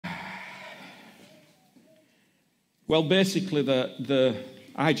Well, basically,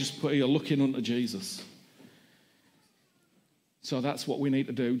 I just put here, looking unto Jesus. So that's what we need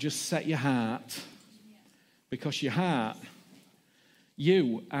to do. Just set your heart, because your heart,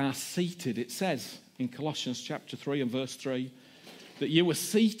 you are seated. It says in Colossians chapter 3 and verse 3 that you were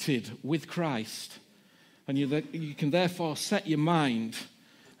seated with Christ, and you can therefore set your mind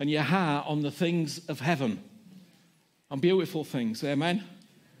and your heart on the things of heaven, on beautiful things. Amen?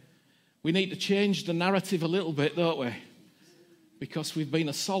 We need to change the narrative a little bit, don't we? Because we've been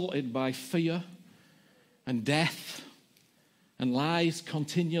assaulted by fear and death and lies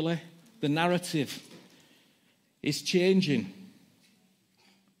continually. The narrative is changing.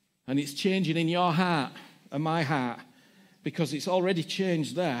 And it's changing in your heart and my heart, because it's already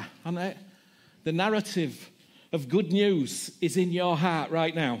changed there, hasn't it? The narrative of good news is in your heart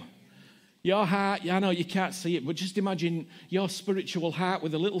right now. Your heart, I know you can't see it, but just imagine your spiritual heart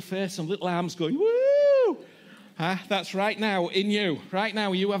with a little face and little arms going, woo! Huh? That's right now in you. Right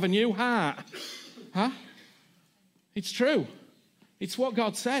now you have a new heart. Huh? It's true. It's what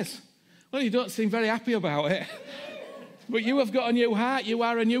God says. Well, you don't seem very happy about it. But you have got a new heart. You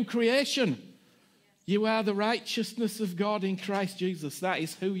are a new creation. You are the righteousness of God in Christ Jesus. That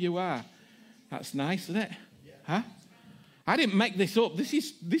is who you are. That's nice, isn't it? Huh? I didn't make this up. This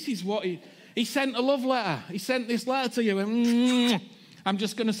is what he sent a love letter. He sent this letter to you. And I'm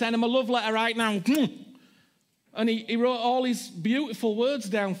just going to send him a love letter right now. And he wrote all his beautiful words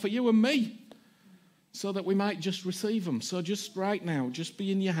down for you and me so that we might just receive them. So just right now, just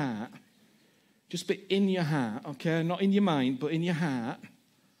be in your heart. Just be in your heart, okay? Not in your mind, but in your heart.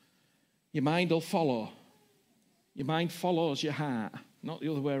 Your mind will follow. Your mind follows your heart, not the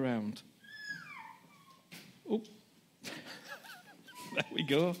other way around. Oh. There we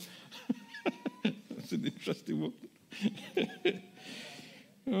go. That's an interesting one.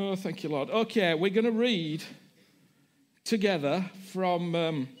 Oh, thank you, Lord. Okay, we're going to read together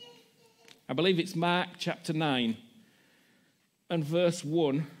from, I believe it's Mark chapter 9 and verse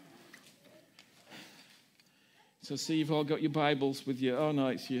 1. So see, you've all got your Bibles with you. Oh, no,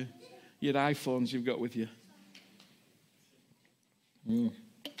 it's your iPhones you've got with you.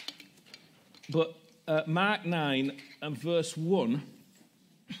 But Mark 9 and verse 1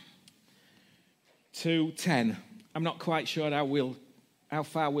 to 10. I'm not quite sure how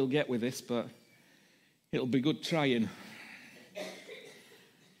far we'll get with this, but it'll be good trying.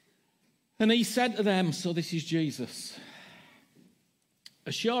 And he said to them, so this is Jesus,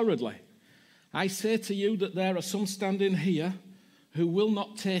 assuredly, I say to you that there are some standing here who will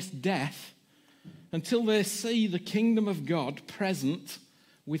not taste death until they see the kingdom of God present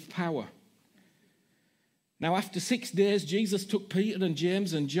with power. Now, after 6 days, Jesus took Peter and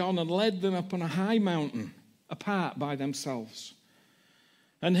James and John and led them up on a high mountain, apart by themselves.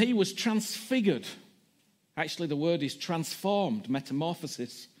 And he was transfigured. Actually, the word is transformed,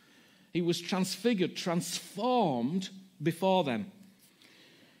 metamorphosis. He was transfigured, transformed before them.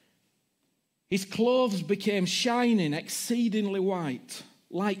 His clothes became shining, exceedingly white,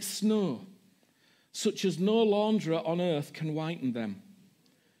 like snow, such as no launderer on earth can whiten them.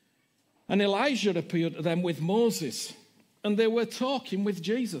 And Elijah appeared to them with Moses, and they were talking with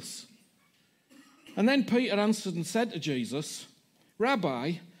Jesus. And then Peter answered and said to Jesus,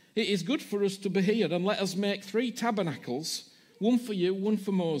 Rabbi, it is good for us to be here, and let us make 3 tabernacles, one for you, one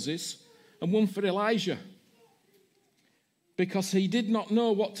for Moses, and one for Elijah. Because he did not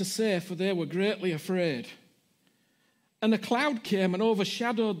know what to say, for they were greatly afraid. And a cloud came and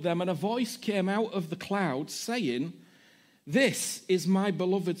overshadowed them, and a voice came out of the cloud, saying, This is my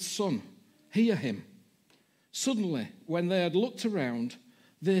beloved Son, hear him. Suddenly, when they had looked around,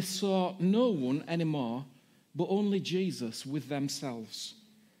 they saw no one anymore, but only Jesus with themselves.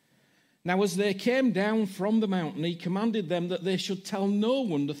 Now, as they came down from the mountain, he commanded them that they should tell no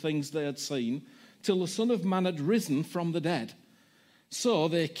one the things they had seen, till the Son of Man had risen from the dead. So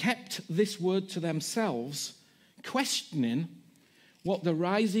they kept this word to themselves, questioning what the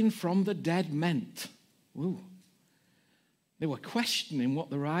rising from the dead meant. Ooh. They were questioning what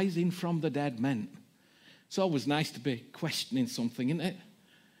the rising from the dead meant. It's always nice to be questioning something, isn't it?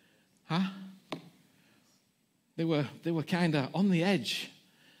 Huh? They were kind of on the edge.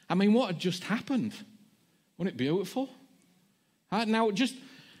 I mean, what had just happened? Wasn't it beautiful? Huh? Now, just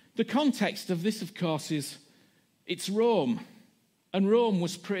the context of this, of course, is it's Rome. And Rome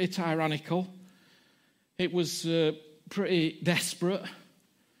was pretty tyrannical. It was pretty desperate.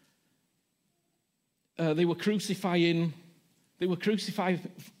 They were crucifying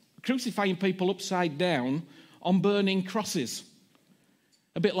people upside down on burning crosses.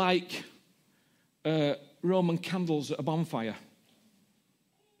 A bit like Roman candles at a bonfire.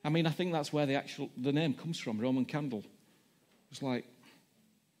 I mean, I think that's where the name comes from, Roman candle. It's like,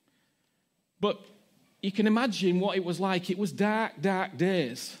 but you can imagine what it was like. It was dark, dark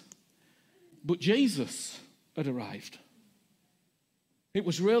days. But Jesus had arrived. It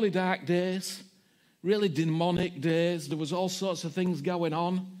was really dark days, really demonic days. There was all sorts of things going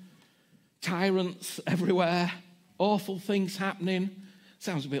on. Tyrants everywhere, awful things happening.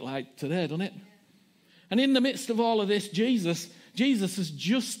 Sounds a bit like today, doesn't it? And in the midst of all of this, Jesus has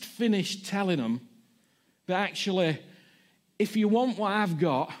just finished telling them that actually, if you want what I've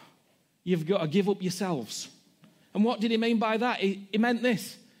got, you've got to give up yourselves. And what did he mean by that? He meant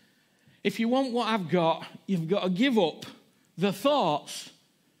this. If you want what I've got, you've got to give up the thoughts,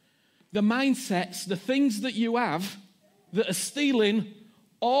 the mindsets, the things that you have that are stealing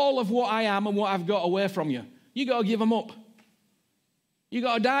all of what I am and what I've got away from you. You've got to give them up. You've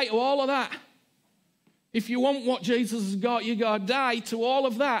got to die to all of that. If you want what Jesus has got, you've got to die to all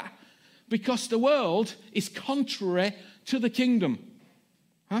of that, because the world is contrary to the kingdom.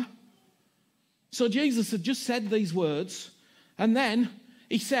 Huh? So Jesus had just said these words, and then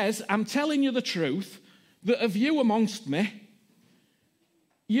he says, I'm telling you the truth, that of you amongst me,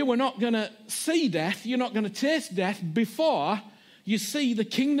 you are not going to see death, you're not going to taste death before you see the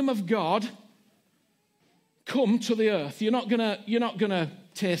kingdom of God come to the earth. You're not going to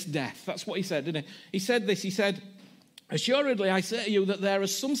taste death. That's what he said, didn't he? He said this, he said, assuredly I say to you that there are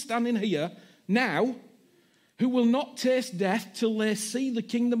some standing here now who will not taste death till they see the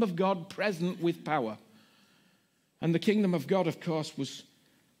kingdom of God present with power. And the kingdom of God, of course, was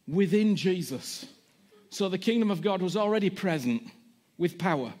within Jesus. So the kingdom of God was already present with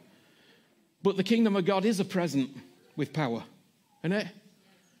power. But the kingdom of God is a present with power, isn't it?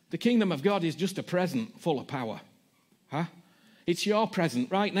 The kingdom of God is just a present full of power. Huh? It's your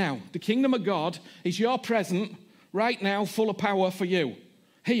present right now. The kingdom of God is your present right now full of power for you.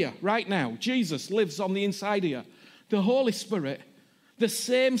 Here, right now. Jesus lives on the inside of you. The Holy Spirit, the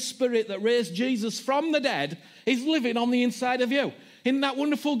same Spirit that raised Jesus from the dead, is living on the inside of you. Isn't that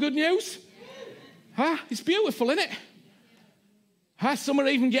wonderful good news? Huh? It's beautiful, isn't it? Huh? Some are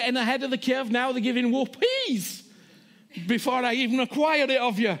even getting ahead of the curve now. They're giving whoopies before I even acquired it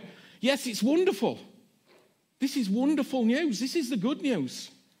of you. Yes, it's wonderful. This is wonderful news. This is the good news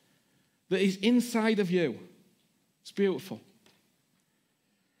that is inside of you. It's beautiful.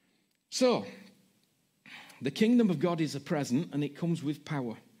 So, the kingdom of God is a present, and it comes with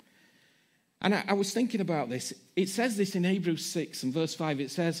power. And I was thinking about this. It says this in Hebrews 6 and verse 5.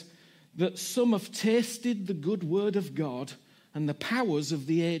 It says that some have tasted the good word of God and the powers of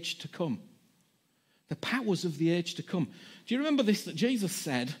the age to come. The powers of the age to come. Do you remember this, that Jesus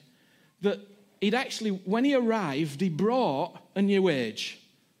said that he'd actually, when he arrived, he brought a new age.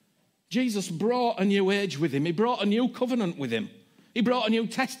 Jesus brought a new age with him. He brought a new covenant with him. He brought a New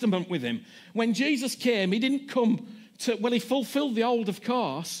Testament with him. When Jesus came, he didn't come to, well, he fulfilled the old, of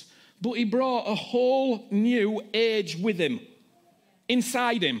course, but he brought a whole new age with him,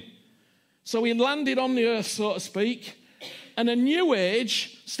 inside him. So he landed on the earth, so to speak, and a new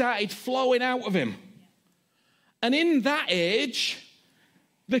age started flowing out of him. And in that age,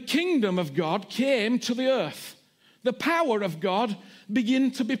 the kingdom of God came to the earth. The power of God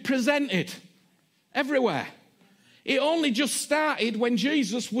began to be presented everywhere. It only just started when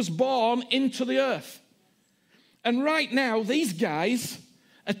Jesus was born into the earth. And right now, these guys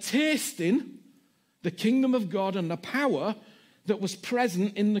are tasting the kingdom of God and the power that was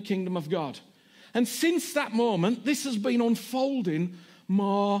present in the kingdom of God. And since that moment, this has been unfolding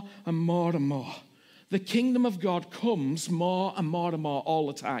more and more and more. The kingdom of God comes more and more and more all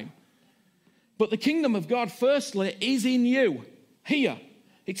the time. But the kingdom of God, firstly, is in you, here.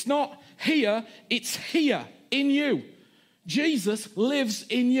 It's not here, it's here. In you. Jesus lives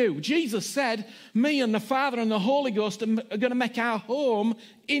in you. Jesus said, me and the Father and the Holy Ghost are going to make our home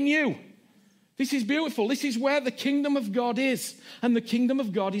in you. This is beautiful. This is where the kingdom of God is. And the kingdom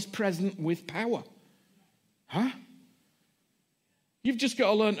of God is present with power. Huh? You've just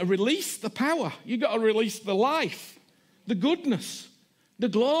got to learn to release the power. You've got to release the life, the goodness, the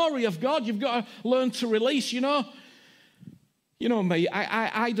glory of God. You've got to learn to release, you know me,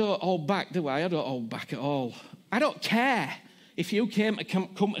 I don't hold back, do I? I don't hold back at all. I don't care if you came to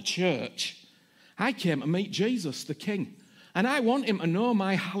come to church. I came to meet Jesus, the King. And I want him to know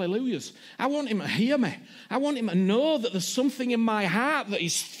my hallelujahs. I want him to hear me. I want him to know that there's something in my heart that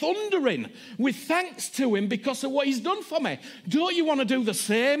is thundering with thanks to him because of what he's done for me. Don't you want to do the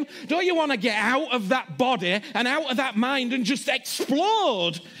same? Don't you want to get out of that body and out of that mind and just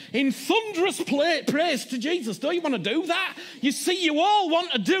explode in thunderous praise to Jesus? Don't you want to do that? You see, you all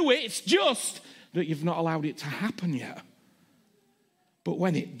want to do it. It's just that you've not allowed it to happen yet. But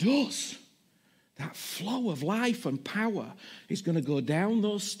when it does, that flow of life and power is going to go down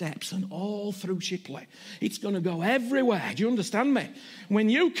those steps and all through Shipley. It's going to go everywhere. Do you understand me? When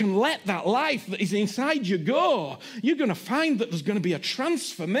you can let that life that is inside you go, you're going to find that there's going to be a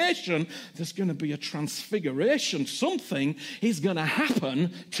transformation. There's going to be a transfiguration. Something is going to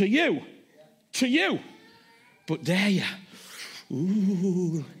happen to you. To you. But dare you?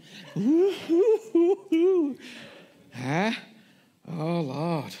 Ooh. Ooh. Ooh. Ooh. Huh? Oh,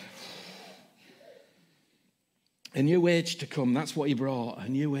 Lord. A new age to come, that's what he brought. A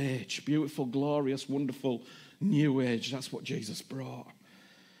new age. Beautiful, glorious, wonderful new age. That's what Jesus brought.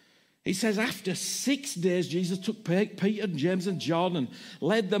 He says, after 6 days, Jesus took Peter, James, and John and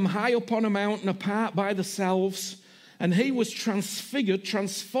led them high up on a mountain apart by themselves, and he was transfigured,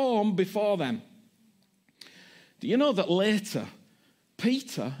 transformed before them. Do you know that later,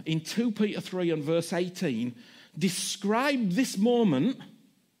 Peter, in 2 Peter 3 and verse 18, described this moment,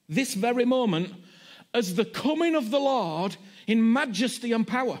 this very moment, as the coming of the Lord in majesty and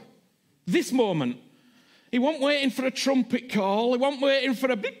power. This moment. He wasn't waiting for a trumpet call. He wasn't waiting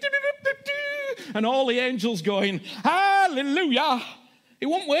for a and all the angels going, hallelujah. He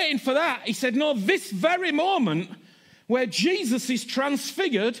wasn't waiting for that. He said, no, this very moment where Jesus is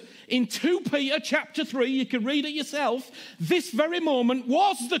transfigured in 2 Peter chapter 3, you can read it yourself, this very moment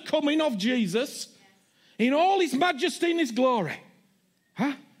was the coming of Jesus in all his majesty and his glory.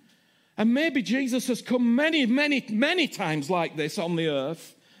 Huh? And maybe Jesus has come many, many, many times like this on the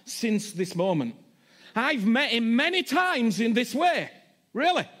earth since this moment. I've met him many times in this way,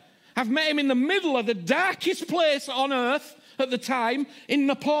 really. I've met him in the middle of the darkest place on earth at the time in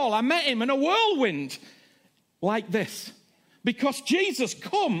Nepal. I met him in a whirlwind like this. Because Jesus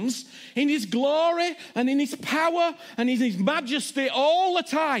comes in his glory and in his power and in his majesty all the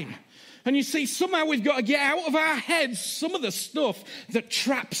time. And you see, somehow we've got to get out of our heads some of the stuff that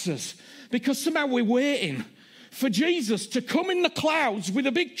traps us. Because somehow we're waiting for Jesus to come in the clouds with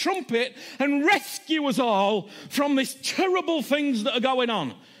a big trumpet and rescue us all from these terrible things that are going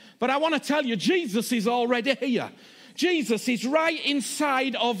on. But I want to tell you, Jesus is already here. Jesus is right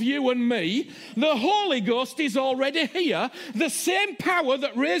inside of you and me. The Holy Ghost is already here. The same power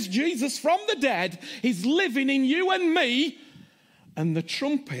that raised Jesus from the dead is living in you and me. And the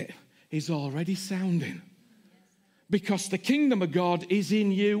trumpet is already sounding. Because the kingdom of God is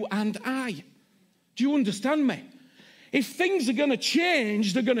in you and I. Do you understand me? If things are going to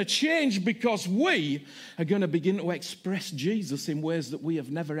change, they're going to change because we are going to begin to express Jesus in ways that we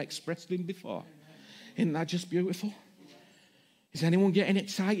have never expressed him before. Isn't that just beautiful? Is anyone getting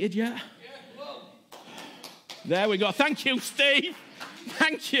excited yet? There we go. Thank you, Steve.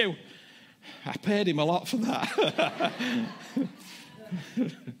 Thank you. I paid him a lot for that.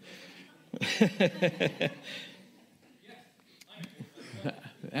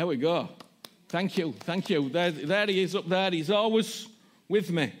 There we go. Thank you. Thank you. There he is up there. He's always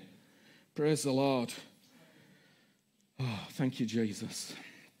with me. Praise the Lord. Oh, thank you, Jesus.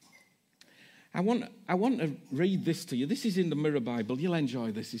 I want to read this to you. This is in the Mirror Bible. You'll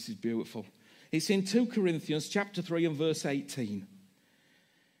enjoy this. This is beautiful. It's in 2 Corinthians chapter 3 and verse 18.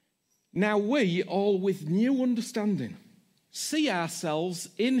 Now we, all with new understanding, see ourselves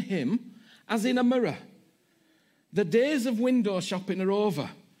in him as in a mirror. The days of window shopping are over.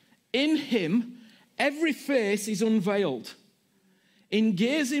 In him, every face is unveiled. In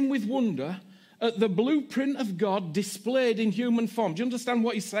gazing with wonder at the blueprint of God displayed in human form. Do you understand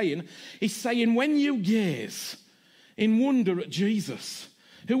what he's saying? He's saying when you gaze in wonder at Jesus,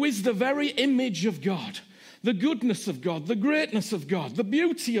 who is the very image of God, the goodness of God, the greatness of God, the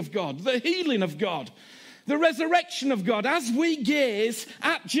beauty of God, the healing of God, the resurrection of God, as we gaze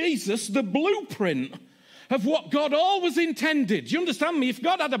at Jesus, the blueprint of what God always intended. Do you understand me? If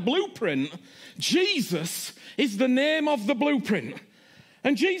God had a blueprint, Jesus is the name of the blueprint.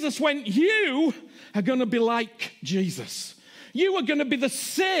 And Jesus went, you are going to be like Jesus. You are going to be the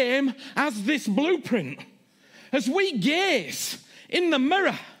same as this blueprint. As we gaze in the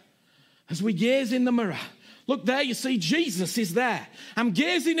mirror, look there, you see Jesus is there. I'm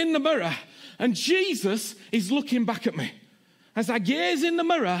gazing in the mirror and Jesus is looking back at me. As I gaze in the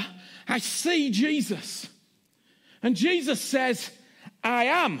mirror, I see Jesus. And Jesus says, I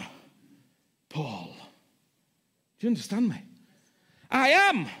am Paul. Do you understand me? I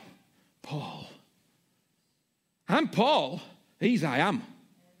am Paul. I'm Paul. He's I am.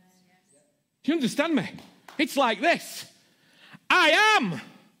 Do you understand me? It's like this. I am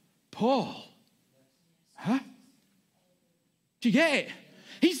Paul. Huh? Do you get it?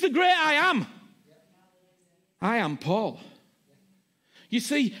 He's the great I am. I am Paul. You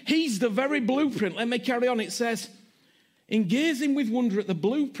see, he's the very blueprint. Let me carry on. It says, in gazing with wonder at the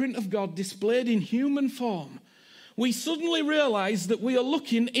blueprint of God displayed in human form, we suddenly realize that we are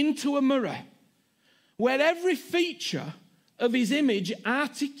looking into a mirror where every feature of his image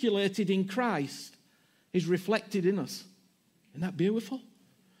articulated in Christ is reflected in us. Isn't that beautiful?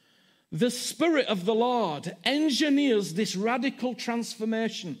 The Spirit of the Lord engineers this radical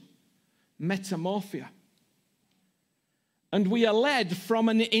transformation, metamorphia. And we are led from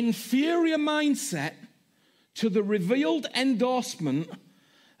an inferior mindset to the revealed endorsement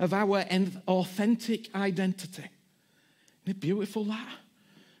of our authentic identity. Isn't it beautiful, that?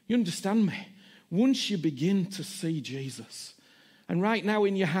 You understand me? Once you begin to see Jesus, and right now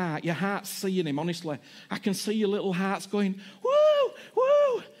in your heart's seeing him, honestly, I can see your little hearts going, woo,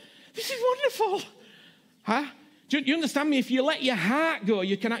 woo, this is wonderful. Huh? Do you understand me? If you let your heart go,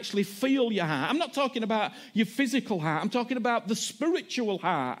 you can actually feel your heart. I'm not talking about your physical heart. I'm talking about the spiritual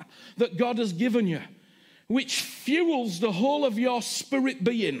heart that God has given you, which fuels the whole of your spirit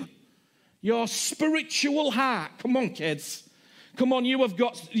being. Your spiritual heart. Come on, kids. Come on, you have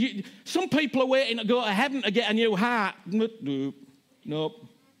got... some people are waiting to go to heaven to get a new heart. Nope.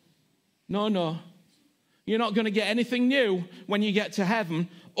 No. You're not going to get anything new when you get to heaven.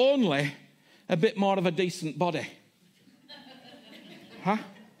 Only a bit more of a decent body. Huh?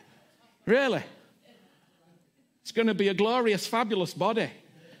 Really? It's going to be a glorious, fabulous body.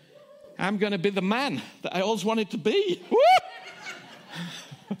 I'm going to be the man that I always wanted to be.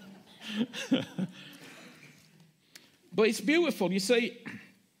 But it's beautiful. You see,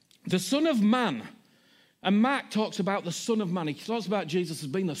 the Son of Man, and Mark talks about the Son of Man. He talks about Jesus as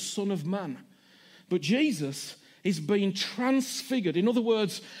being the Son of Man. But Jesus is being transfigured. In other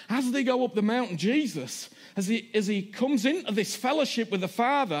words, as they go up the mountain, Jesus, as he comes into this fellowship with the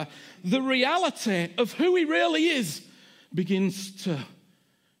Father, the reality of who he really is begins to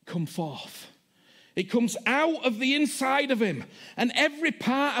come forth. It comes out of the inside of him, and every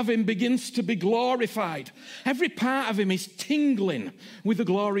part of him begins to be glorified. Every part of him is tingling with the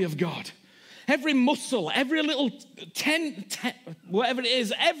glory of God. Every muscle, every little whatever it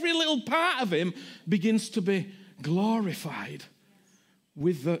is, every little part of him begins to be glorified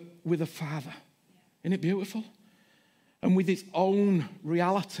with the Father. Isn't it beautiful? And with his own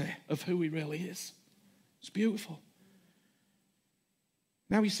reality of who he really is. It's beautiful.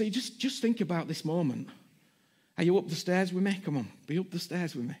 Now, you see, just think about this moment. Are you up the stairs with me? Come on, be up the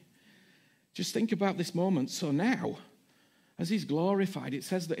stairs with me. Just think about this moment. So now, as he's glorified, it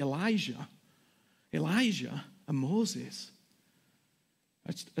says that Elijah and Moses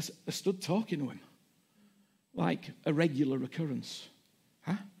are stood talking to him like a regular occurrence.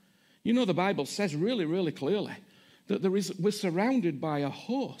 Huh? You know, the Bible says really, really clearly that we're surrounded by a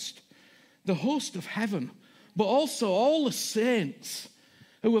host, the host of heaven, but also all the saints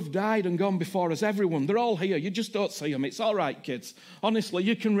who have died and gone before us, everyone. They're all here. You just don't see them. It's all right, kids. Honestly,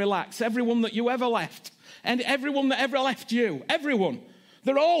 you can relax. Everyone that you ever left and everyone that ever left you, everyone,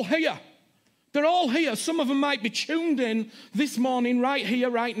 they're all here. They're all here. Some of them might be tuned in this morning right here,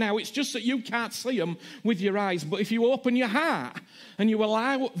 right now. It's just that you can't see them with your eyes. But if you open your heart and you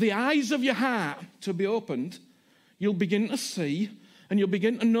allow the eyes of your heart to be opened, you'll begin to see and you'll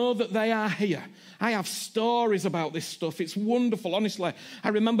begin to know that they are here. I have stories about this stuff. It's wonderful, honestly. I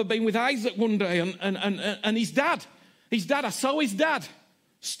remember being with Isaac one day and his dad, I saw his dad,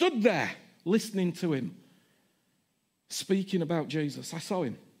 stood there listening to him, speaking about Jesus. I saw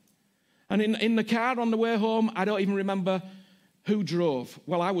him. And in the car on the way home, I don't even remember who drove.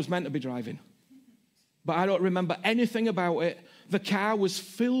 Well, I was meant to be driving. But I don't remember anything about it. The car was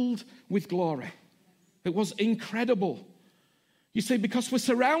filled with glory. It was incredible. You see, because we're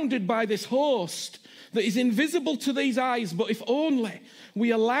surrounded by this host that is invisible to these eyes, but if only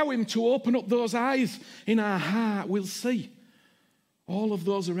we allow him to open up those eyes in our heart, we'll see all of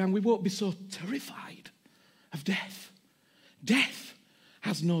those around. We won't be so terrified of death. Death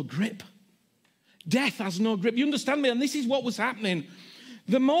has no grip. Death has no grip. You understand me? And this is what was happening.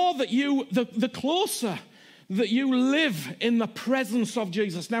 The more that the closer that you live in the presence of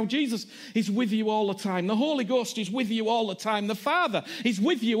Jesus. Now, Jesus is with you all the time. The Holy Ghost is with you all the time. The Father is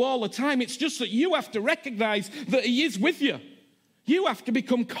with you all the time. It's just that you have to recognize that he is with you. You have to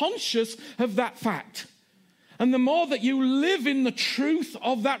become conscious of that fact. And the more that you live in the truth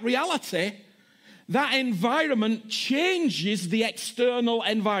of that reality, that environment changes the external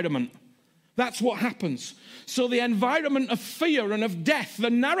environment. That's what happens. So the environment of fear and of death, the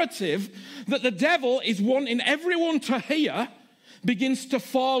narrative that the devil is wanting everyone to hear, begins to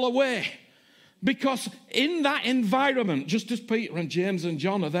fall away. Because in that environment, just as Peter and James and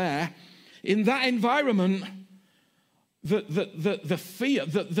John are there, in that environment, the fear,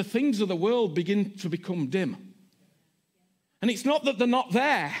 the things of the world begin to become dim. And it's not that they're not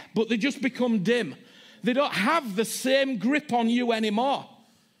there, but they just become dim. They don't have the same grip on you anymore.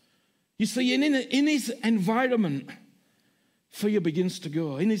 You see, in his environment, fear begins to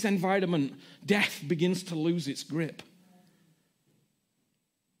go. In his environment, death begins to lose its grip.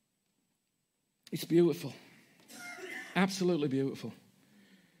 It's beautiful. Absolutely beautiful.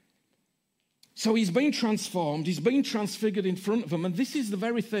 So he's been transformed. He's been transfigured in front of them. And this is the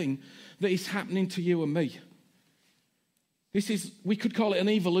very thing that is happening to you and me. We could call it an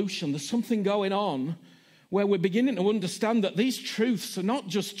evolution. There's something going on where we're beginning to understand that these truths are not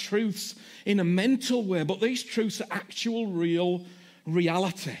just truths in a mental way, but these truths are actual, real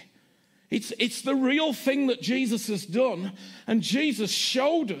reality. It's the real thing that Jesus has done, and Jesus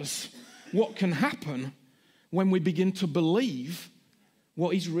showed us what can happen when we begin to believe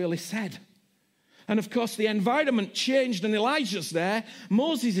what he's really said. And of course, the environment changed, and Elijah's there,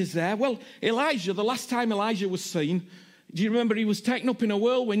 Moses is there. Well, Elijah, the last time Elijah was seen, do you remember he was taken up in a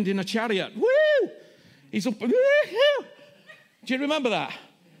whirlwind in a chariot? Woo! He's up. Woo! Do you remember that?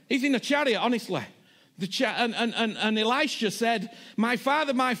 He's in a chariot, honestly. And Elisha said, my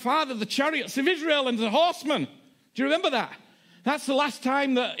father, the chariots of Israel and the horsemen. Do you remember that? That's the last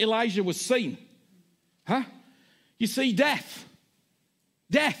time that Elijah was seen. Huh? You see, death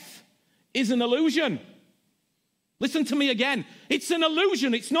is an illusion. Listen to me again. It's an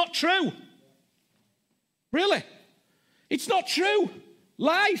illusion. It's not true. Really. It's not true.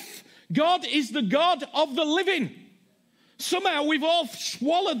 Life. God is the God of the living. Somehow we've all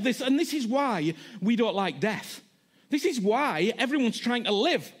swallowed this, and this is why we don't like death. This is why everyone's trying to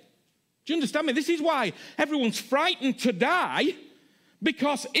live. Do you understand me? This is why everyone's frightened to die,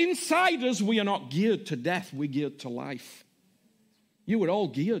 because inside us we are not geared to death, we're geared to life. You were all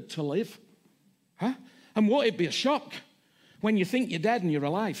geared to live. Huh? And won't it be a shock when you think you're dead and you're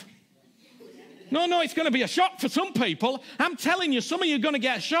alive? No, it's going to be a shock for some people. I'm telling you, some of you are going to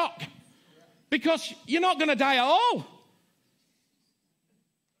get a shock because you're not going to die at all.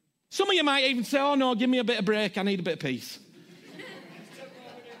 Some of you might even say, oh no, give me a bit of break, I need a bit of peace.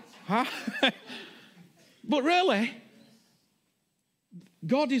 Huh? But really,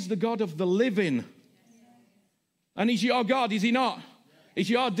 God is the God of the living. And he's your God, is he not? He's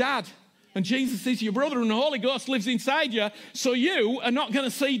your dad. And Jesus is your brother, and the Holy Ghost lives inside you, so you are not going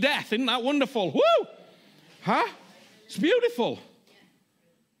to see death. Isn't that wonderful? Woo! Huh? It's beautiful.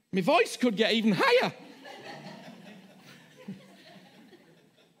 My voice could get even higher.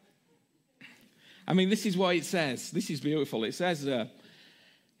 I mean, this is what it says. This is beautiful. It says,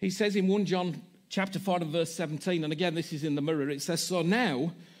 he says in 1 John chapter 4 and verse 17, and again, this is in the mirror, it says, so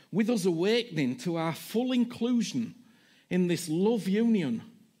now, with us awakening to our full inclusion in this love union,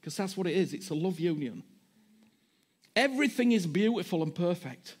 because that's what it is, it's a love union. Everything is beautiful and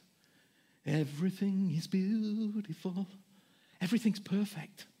perfect. Everything is beautiful. Everything's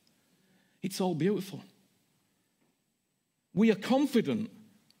perfect. It's all beautiful. We are confident,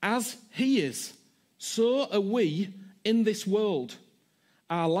 as he is, so are we in this world.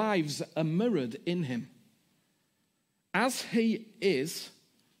 Our lives are mirrored in him. As he is,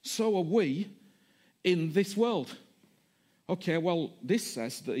 so are we in this world. Okay, well, this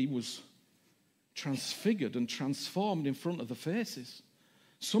says that he was transfigured and transformed in front of the faces.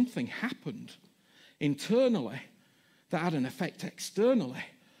 Something happened internally that had an effect externally,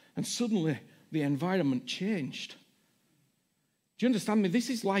 and suddenly the environment changed. Do you understand me? This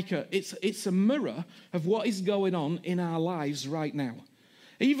is like it's a mirror of what is going on in our lives right now.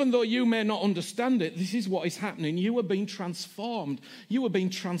 Even though you may not understand it, this is what is happening. You are being transformed. You are being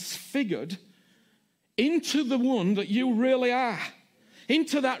transfigured into the one that you really are,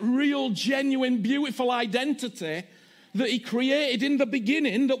 into that real, genuine, beautiful identity that he created in the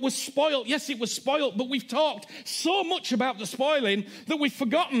beginning that was spoilt. Yes, it was spoilt, but we've talked so much about the spoiling that we've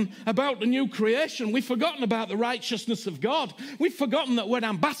forgotten about the new creation. We've forgotten about the righteousness of God. We've forgotten that we're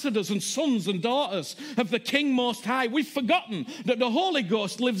ambassadors and sons and daughters of the King Most High. We've forgotten that the Holy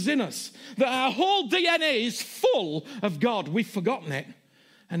Ghost lives in us, that our whole DNA is full of God. We've forgotten it.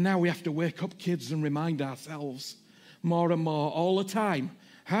 And now we have to wake up, kids, and remind ourselves more and more all the time.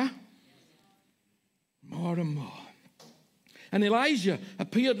 Huh? More and more. And Elijah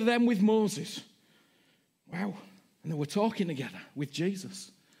appeared to them with Moses. Wow. And they were talking together with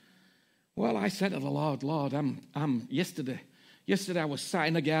Jesus. Well, I said to the Lord, I'm yesterday I was sat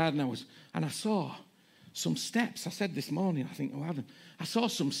in the garden, and I saw some steps. I said this morning, I think, Adam, I saw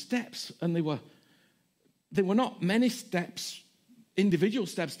some steps, and they were not many steps, individual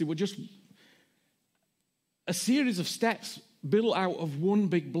steps. They were just a series of steps built out of one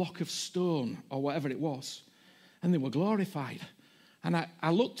big block of stone or whatever it was. And they were glorified. And I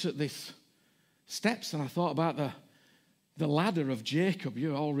looked at these steps and I thought about The ladder of Jacob,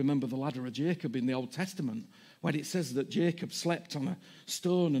 you all remember the ladder of Jacob in the Old Testament, where it says that Jacob slept on a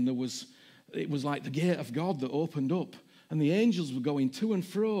stone and it was like the gate of God that opened up and the angels were going to and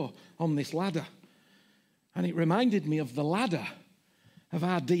fro on this ladder. And it reminded me of the ladder of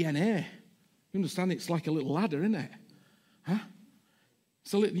our DNA. You understand? It's like a little ladder, isn't it? Huh?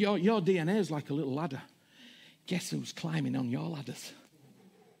 So your DNA is like a little ladder. Guess who's climbing on your ladders?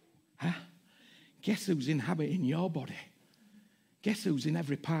 Huh? Guess who's inhabiting your body? Guess who's in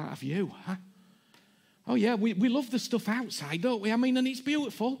every part of you? Huh? Oh, yeah, we love the stuff outside, don't we? I mean, and it's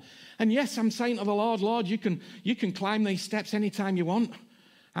beautiful. And yes, I'm saying to the Lord, Lord, you can climb these steps anytime you want.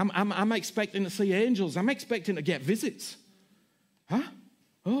 I'm expecting to see angels. I'm expecting to get visits. Huh?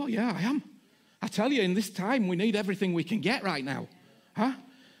 Oh, yeah, I am. I tell you, in this time, we need everything we can get right now. Huh?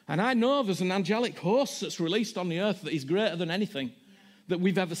 And I know there's an angelic host that's released on the earth that is greater than anything that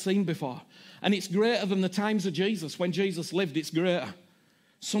we've ever seen before. And it's greater than the times of Jesus. When Jesus lived, it's greater.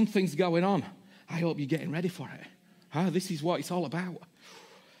 Something's going on. I hope you're getting ready for it. Huh? This is what it's all about.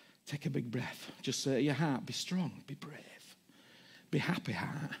 Take a big breath. Just say to your heart, be strong, be brave. Be happy,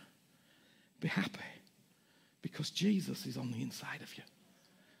 heart. Be happy. Because Jesus is on the inside of you.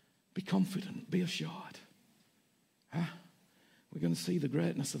 Be confident, be assured. Huh? We're going to see the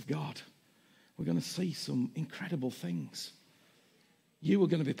greatness of God. We're going to see some incredible things. You are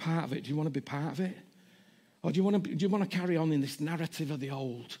going to be part of it. Do you want to be part of it? Or do you want to carry on in this narrative of the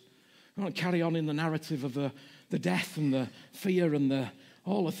old? You want to carry on in the narrative of the death and the fear and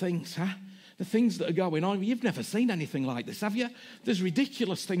all the things, huh? The things that are going on. You've never seen anything like this, have you? There's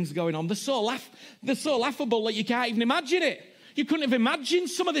ridiculous things going on. They're so laughable that you can't even imagine it. You couldn't have imagined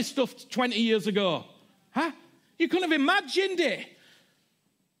some of this stuff 20 years ago. Huh? You couldn't have imagined it.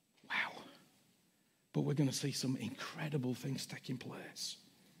 Wow. But we're going to see some incredible things taking place.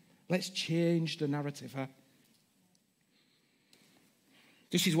 Let's change the narrative, huh?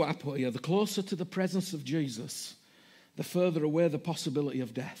 This is what I put here. The closer to the presence of Jesus, the further away the possibility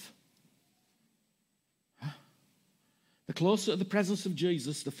of death. Huh? The closer to the presence of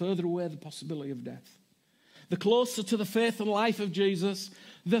Jesus, the further away the possibility of death. The closer to the faith and life of Jesus,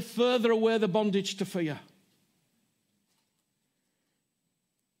 the further away the bondage to fear.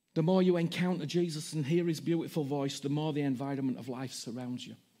 The more you encounter Jesus and hear his beautiful voice, the more the environment of life surrounds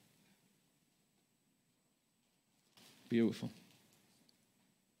you. Beautiful.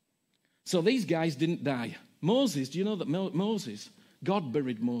 So these guys didn't die. Moses, do you know that Moses, God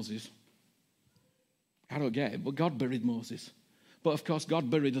buried Moses? I don't get it, but God buried Moses. But of course, God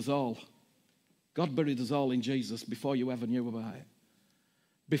buried us all. God buried us all in Jesus before you ever knew about it.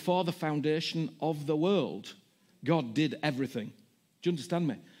 Before the foundation of the world, God did everything. Do you understand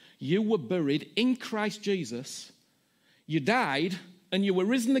me? You were buried in Christ Jesus. You died and you were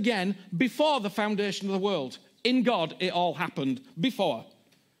risen again before the foundation of the world. In God, it all happened before.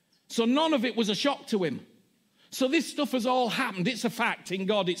 So none of it was a shock to him. So this stuff has all happened. It's a fact in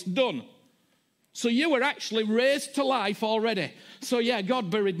God. It's done. So you were actually raised to life already. So yeah, God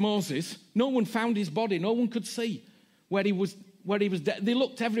buried Moses. No one found his body. No one could see where he was dead. They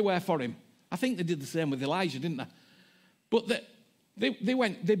looked everywhere for him. I think they did the same with Elijah, didn't they? But they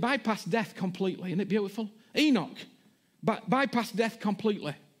bypassed death completely. Isn't it beautiful? Enoch bypassed death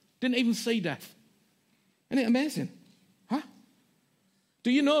completely. Didn't even see death. Isn't it amazing? Huh? Do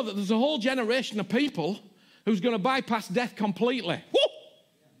you know that there's a whole generation of people who's going to bypass death completely? Woo!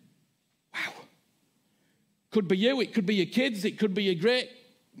 Wow. Could be you, it could be your kids, it could be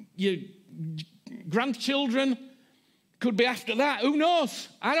your grandchildren, could be after that. Who knows?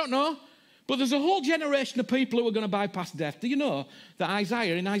 I don't know. But there's a whole generation of people who are going to bypass death. Do you know that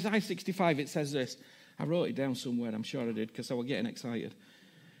in Isaiah 65, it says this? I wrote it down somewhere, I'm sure I did, because I was getting excited.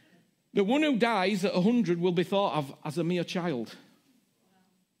 The one who dies at 100 will be thought of as a mere child.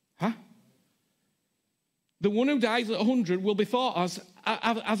 Huh? The one who dies at 100 will be thought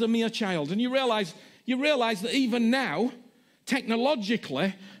as a mere child. And you realize that even now,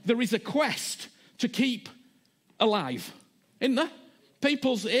 technologically, there is a quest to keep alive. Isn't there?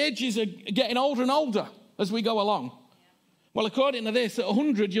 People's ages are getting older and older as we go along. Well, according to this, at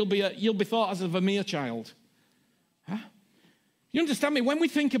 100, you'll be thought as of a mere child. Huh? You understand me? When we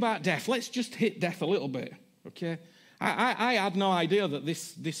think about death, let's just hit death a little bit, okay? I had no idea that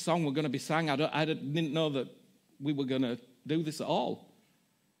this song were going to be sang. I didn't know that we were going to do this at all.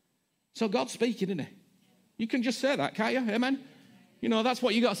 So God's speaking, isn't he? You can just say that, can't you? Amen? You know, that's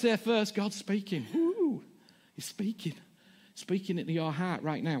what you got to say first. God's speaking. Woo! He's speaking. Speaking into your heart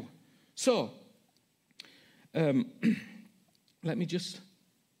right now. So, let me just...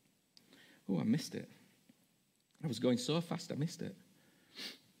 Oh, I missed it. I was going so fast, I missed it.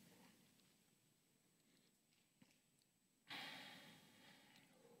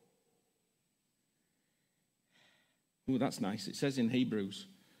 Oh, that's nice. It says in Hebrews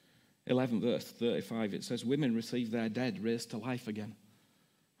 11, verse 35, it says, women receive their dead raised to life again.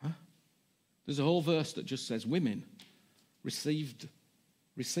 Huh? There's a whole verse that just says women received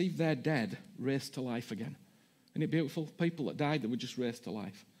their dead raised to life again. Isn't it beautiful? People that died that were just raised to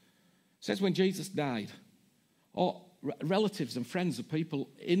life. It says when Jesus died, all relatives and friends of people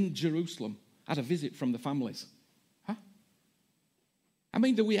in Jerusalem had a visit from the families. Huh? I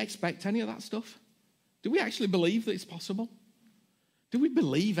mean, do we expect any of that stuff? Do we actually believe that it's possible? Do we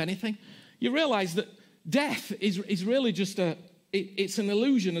believe anything? You realize that death is really just it's an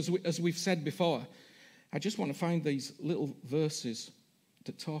illusion, as we've said before. I just want to find these little verses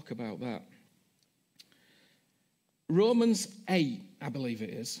that talk about that. Romans 8, I believe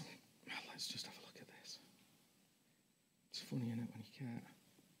it is. Let's just have a look at this. It's funny, isn't it, when you can't.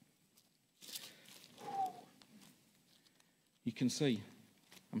 You can see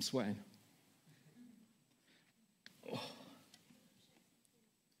I'm sweating. Oh.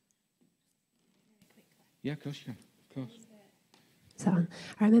 Yeah, of course you can. Of course. So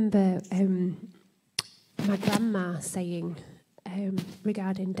I remember my grandma saying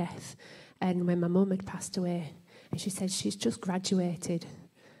regarding death, and when my mum had passed away, and she said she's just graduated.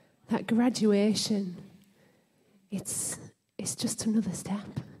 That graduation, it's just another step.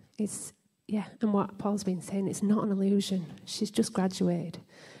 And what Paul's been saying, it's not an illusion. She's just graduated,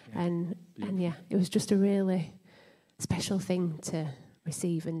 and it was just a really special thing to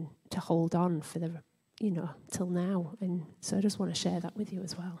receive and to hold on for the till now. And so I just want to share that with you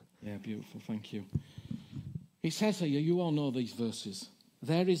as well. Yeah, beautiful. Thank you. It says here, you all know these verses.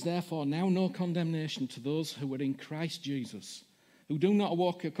 There is therefore now no condemnation to those who are in Christ Jesus, who do not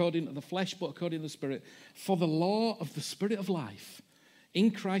walk according to the flesh, but according to the Spirit. For the law of the Spirit of life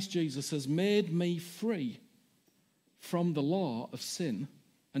in Christ Jesus has made me free from the law of sin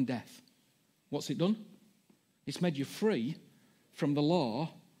and death. What's it done? It's made you free from the law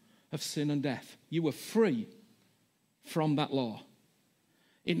of sin and death. You were free from that law.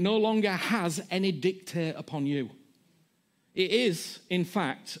 It no longer has any dictate upon you. It is, in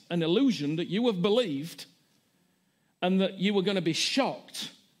fact, an illusion that you have believed, and that you were going to be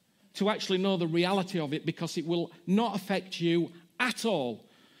shocked to actually know the reality of it, because it will not affect you at all.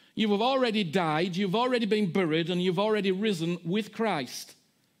 You have already died, you've already been buried, and you've already risen with Christ.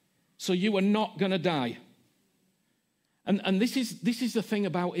 So you are not going to die. And this is the thing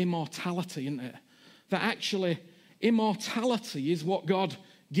about immortality, isn't it? That actually immortality is what God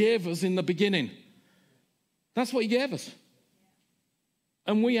gave us in the beginning. That's what he gave us.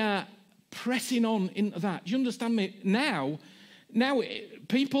 And we are pressing on into that. Do you understand me? Now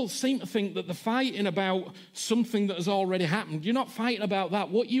people seem to think that they're fighting about something that has already happened. You're not fighting about that.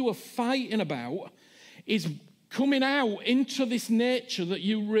 What you are fighting about is coming out into this nature that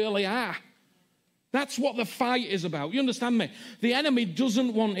you really are. That's what the fight is about. You understand me? The enemy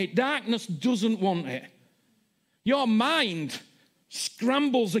doesn't want it. Darkness doesn't want it. Your mind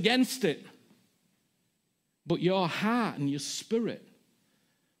scrambles against it. But your heart and your spirit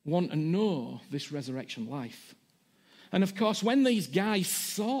want to know this resurrection life. And of course, when these guys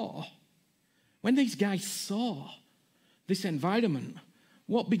saw this environment,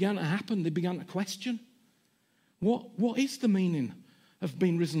 what began to happen? They began to question. What is the meaning of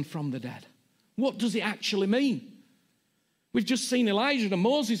being risen from the dead? What does it actually mean? We've just seen Elijah and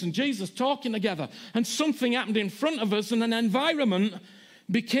Moses and Jesus talking together, and something happened in front of us, and an environment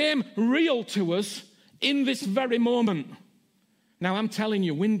became real to us in this very moment. Now, I'm telling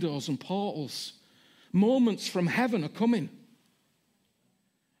you, windows and portals, moments from heaven are coming.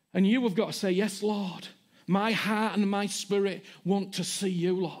 And you have got to say, yes, Lord, my heart and my spirit want to see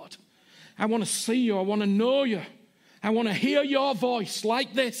you, Lord. I want to see you. I want to know you. I want to hear your voice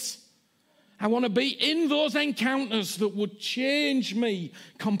like this. I want to be in those encounters that would change me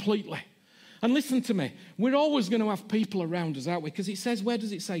completely. And listen to me, we're always going to have people around us, aren't we? Because it says, where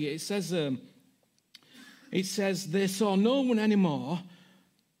does it say it? It says, they saw no one anymore,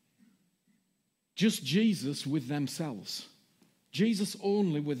 just Jesus with themselves. Jesus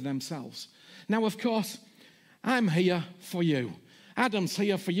only with themselves. Now, of course, I'm here for you. Adam's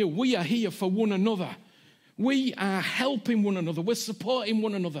here for you. We are here for one another. We are helping one another. We're supporting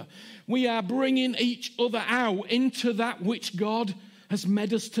one another. We are bringing each other out into that which God has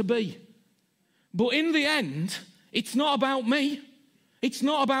made us to be. But in the end, it's not about me. It's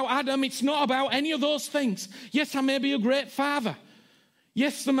not about Adam. It's not about any of those things. Yes, I may be a great father.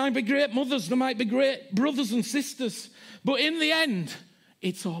 Yes, there might be great mothers. There might be great brothers and sisters. But in the end,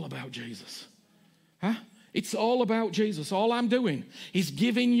 it's all about Jesus. Huh? It's all about Jesus. All I'm doing is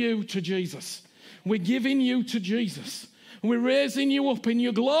giving you to Jesus. We're giving you to Jesus. We're raising you up in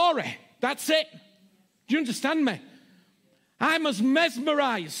your glory. That's it. Do you understand me? I'm as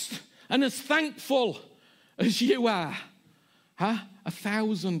mesmerized and as thankful as you are.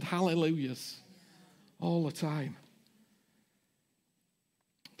 1,000 hallelujahs all the time.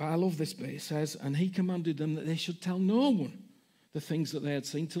 But I love this bit. It says, and he commanded them that they should tell no one the things that they had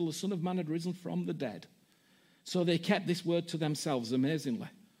seen till the Son of Man had risen from the dead. So they kept this word to themselves, amazingly,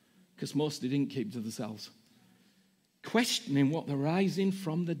 because most they didn't keep to themselves. Questioning what the rising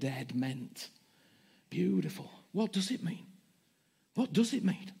from the dead meant. Beautiful. What does it mean? What does it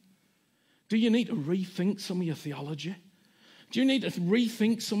mean? Do you need to rethink some of your theology? Do you need to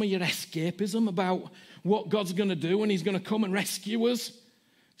rethink some of your escapism about what God's going to do and he's going to come and rescue us?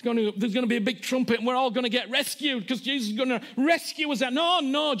 There's going to be a big trumpet and we're all going to get rescued because Jesus is going to rescue us.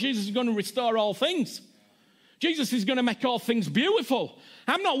 No, Jesus is going to restore all things. Jesus is going to make all things beautiful.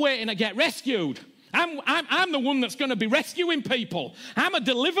 I'm not waiting to get rescued. I'm the one that's going to be rescuing people. I'm a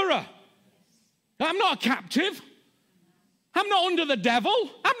deliverer. I'm not a captive. I'm not under the devil.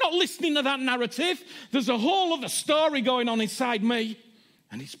 I'm not listening to that narrative. There's a whole other story going on inside me,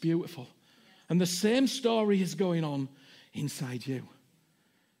 and it's beautiful. And the same story is going on inside you.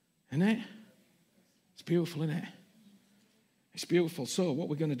 Isn't it? It's beautiful, isn't it? It's beautiful. So what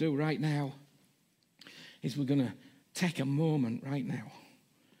we're going to do right now is we're going to take a moment right now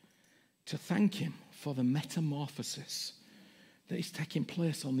to thank him for the metamorphosis that is taking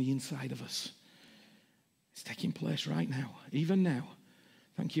place on the inside of us. It's taking place right now, even now.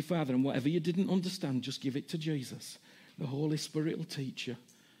 Thank you, Father. And whatever you didn't understand, just give it to Jesus. The Holy Spirit will teach you.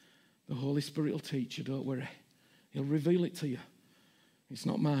 The Holy Spirit will teach you, don't worry. He'll reveal it to you. It's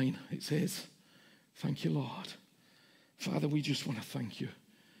not mine, it's his. Thank you, Lord. Father, we just want to thank you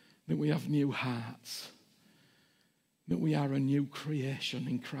that we have new hearts, that we are a new creation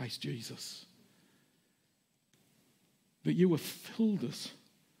in Christ Jesus, that you have filled us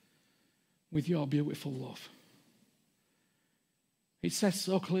with your beautiful love. It says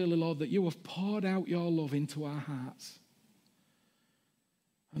so clearly, Lord, that you have poured out your love into our hearts.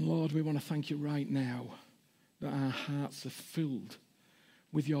 And Lord, we want to thank you right now that our hearts are filled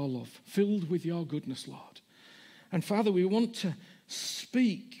with your love, filled with your goodness, Lord. And Father, we want to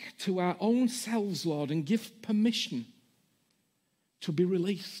speak to our own selves, Lord, and give permission to be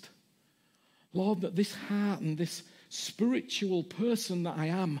released. Lord, that this heart and this spiritual person that I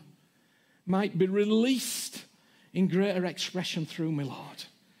am might be released in greater expression through me, Lord.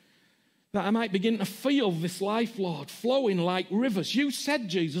 That I might begin to feel this life, Lord, flowing like rivers. You said,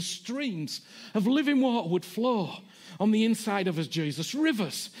 Jesus, streams of living water would flow on the inside of us, Jesus.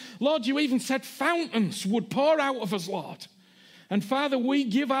 Rivers. Lord, you even said fountains would pour out of us, Lord. And Father, we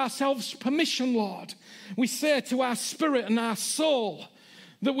give ourselves permission, Lord. We say to our spirit and our soul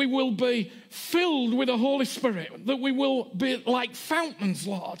that we will be filled with the Holy Spirit, that we will be like fountains,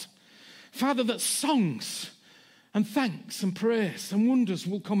 Lord. Father, that songs and thanks and praise and wonders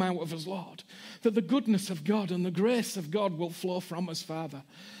will come out of us, Lord. That the goodness of God and the grace of God will flow from us, Father.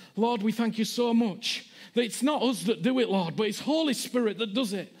 Lord, we thank you so much that it's not us that do it, Lord, but it's Holy Spirit that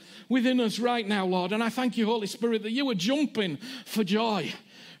does it within us right now, Lord. And I thank you, Holy Spirit, that you are jumping for joy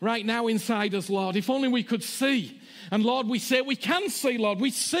right now inside us, Lord. If only we could see. And Lord, we say we can see, Lord.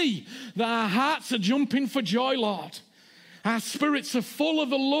 We see that our hearts are jumping for joy, Lord. Our spirits are full of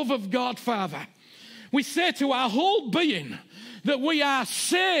the love of God, Father. We say to our whole being that we are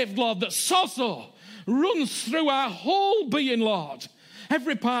saved, Lord, that sozo runs through our whole being, Lord,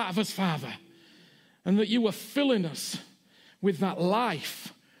 every part of us, Father, and that you are filling us with that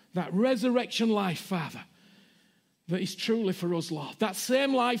life, that resurrection life, Father, that is truly for us, Lord. That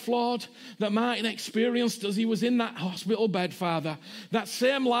same life, Lord, that Martin experienced as he was in that hospital bed, Father, that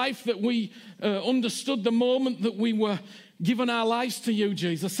same life that we understood the moment that we were given our lives to you,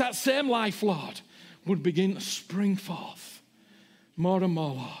 Jesus, that same life, Lord, would begin to spring forth more and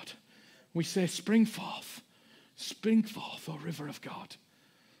more, Lord. We say, spring forth, O river of God.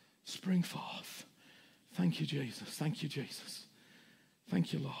 Spring forth. Thank you, Jesus. Thank you, Jesus.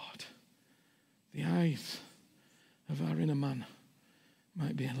 Thank you, Lord. The eyes of our inner man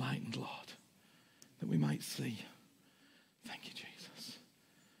might be enlightened, Lord, that we might see. Thank you, Jesus.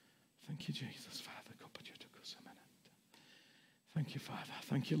 Thank you, Jesus, Father. Thank you, Father.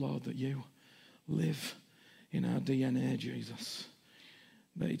 Thank you, Lord, that you live in our DNA, Jesus.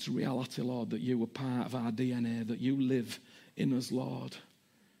 That it's reality, Lord, that you are part of our DNA, that you live in us, Lord.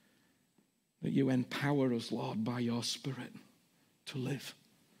 That you empower us, Lord, by your Spirit to live.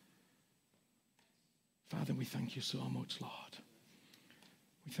 Father, we thank you so much, Lord.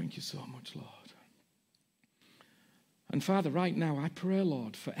 We thank you so much, Lord. And Father, right now, I pray,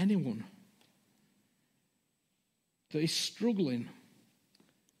 Lord, for anyone that is struggling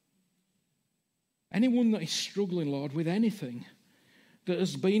Anyone that is struggling, Lord, with anything, that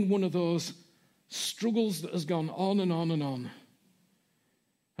has been one of those struggles that has gone on and on and on.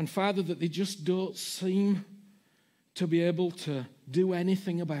 And Father, that they just don't seem to be able to do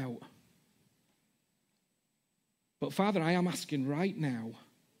anything about. But Father, I am asking right now,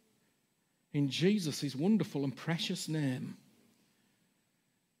 in Jesus' wonderful and precious name,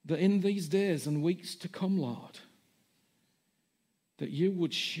 that in these days and weeks to come, Lord, that you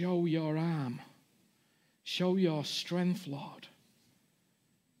would show your arm, show your strength, Lord.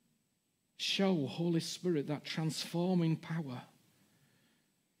 Show, Holy Spirit, that transforming power.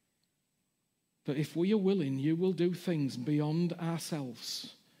 That if we are willing, you will do things beyond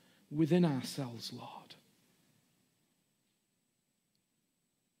ourselves, within ourselves, Lord.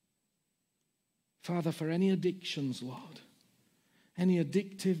 Father, for any addictions, Lord, any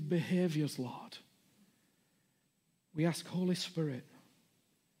addictive behaviors, Lord, we ask, Holy Spirit,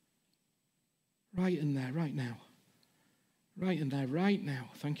 right in there, right now. Right in there, right now.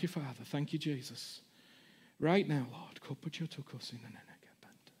 Thank you, Father. Thank you, Jesus. Right now, Lord.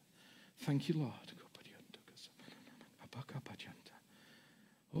 Thank you, Lord.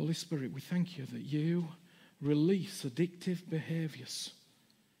 Holy Spirit, we thank you that you release addictive behaviors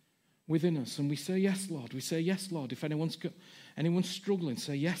within us. And we say, yes, Lord. We say, yes, Lord. If anyone's struggling,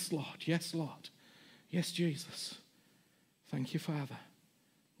 say, yes, Lord. Yes, Lord. Yes, Jesus. Thank you, Father.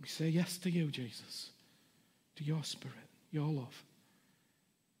 We say yes to you, Jesus, to your Spirit, your love.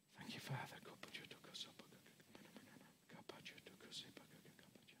 Thank you, Father.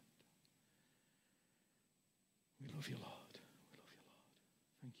 We love you, Lord. We love you, Lord.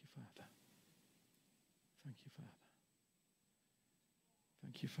 Thank you, Father. Thank you, Father.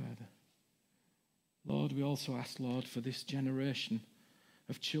 Thank you, Father. Lord, we also ask, Lord, for this generation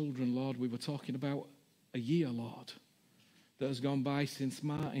of children, Lord. We were talking about a year, Lord, that has gone by since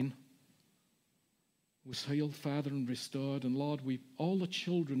Martin was healed, Father, and restored. And Lord, all the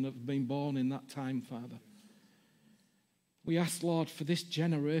children that have been born in that time, Father, we ask, Lord, for this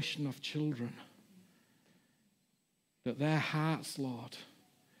generation of children, that their hearts, Lord,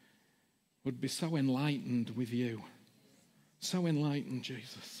 would be so enlightened with you. So enlightened,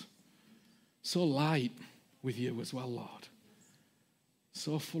 Jesus. So light with you as well, Lord.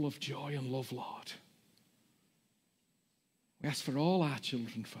 So full of joy and love, Lord. We ask for all our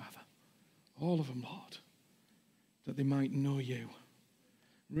children, Father, all of them, Lord, that they might know you,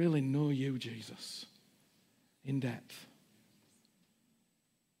 really know you, Jesus, in depth.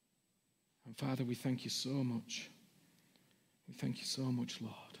 And Father, we thank you so much. We thank you so much,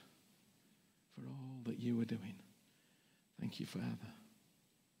 Lord, for all that you are doing. Thank you, Father.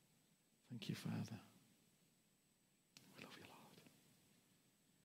 Thank you, Father.